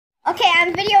Okay,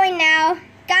 I'm videoing now.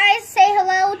 Guys, say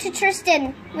hello to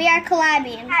Tristan. We are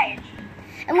collabing. Hi.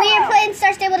 And we are playing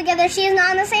Star Stable together. She is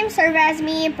not on the same server as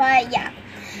me, but yeah.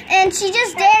 And she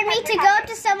just dared me to go up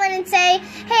to someone and say,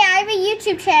 hey, I have a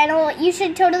YouTube channel. You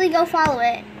should totally go follow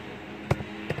it.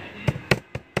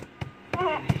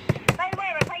 By the way,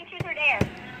 we're playing Truth or Dare.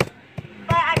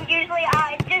 But I'm usually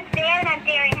just there and I'm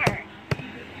daring her.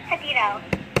 Because, you know,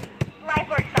 life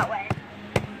works that way.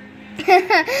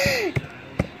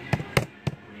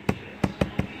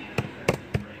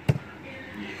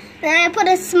 Then I put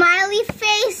a smiley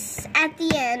face at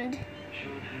the end.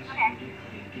 Okay.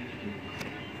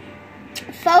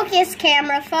 Focus,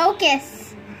 camera,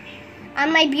 focus.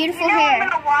 On my beautiful hair. I'm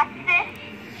going to watch this.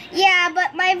 Yeah,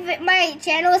 but my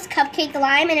channel is Cupcake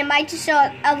Lime, and it might just show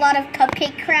a lot of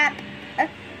cupcake crap. Oh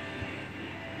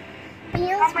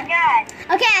my god.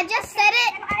 Okay, I just said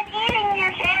it. I'm eating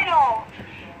your channel.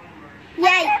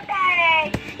 Yeah,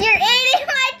 you're eating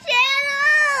my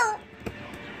channel.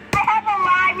 I have a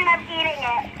lime and I'm eating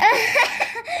it.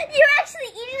 You're actually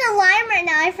eating a lime right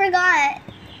now. I forgot.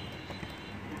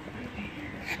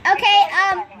 Okay,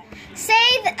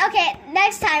 okay,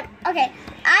 next time. Okay,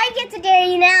 I get to dare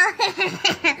you now.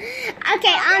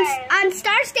 Okay, on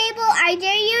Star Stable, I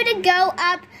dare you to go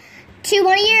up to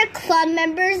one of your club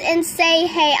members and say,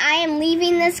 hey, I am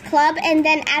leaving this club, and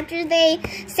then after they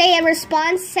say a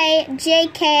response, say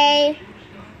JK.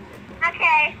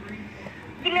 Okay.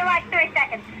 Give me like 3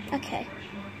 seconds. Okay.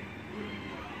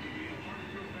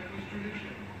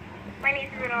 My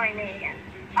niece is annoying me again.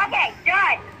 Okay,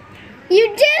 done. You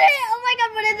did it! Oh my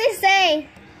god, what did they say?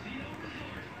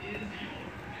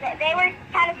 They were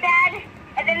kind of sad,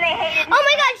 and then they hated me. Oh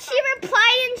my god, she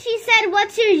replied and she said,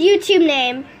 what's your YouTube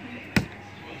name?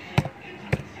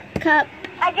 Cup.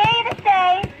 I dare you to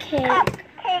say, Cake.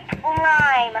 Cupcake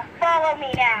Lime. Follow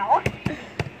me now.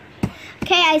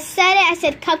 Okay, I said it. I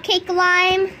said Cupcake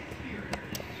Lime.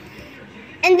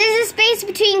 And there's a space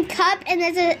between cup and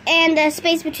there's a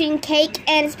space between cake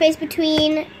and a space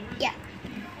between, yeah.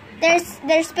 There's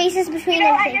spaces between You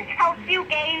know, everything. I just helped you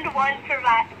gain 1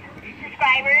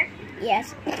 subscriber.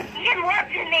 Yes. You can work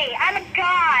with me. I'm a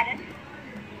god.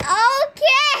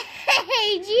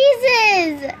 Okay,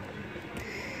 Jesus.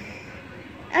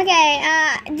 Okay,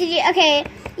 okay,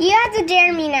 you have to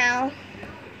dare me now.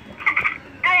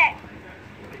 Okay.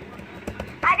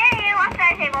 I dare you on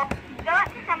Star Table. Go up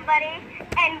to somebody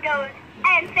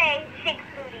and say shake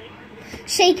booty.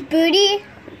 Shake booty?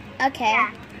 Okay.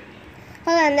 Yeah.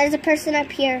 Hold on, there's a person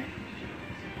up here.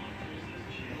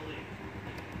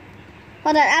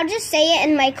 Hold on, I'll just say it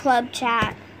in my club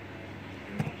chat.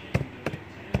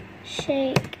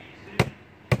 Shake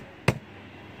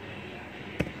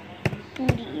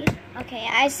booty. Okay,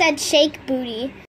 I said shake booty.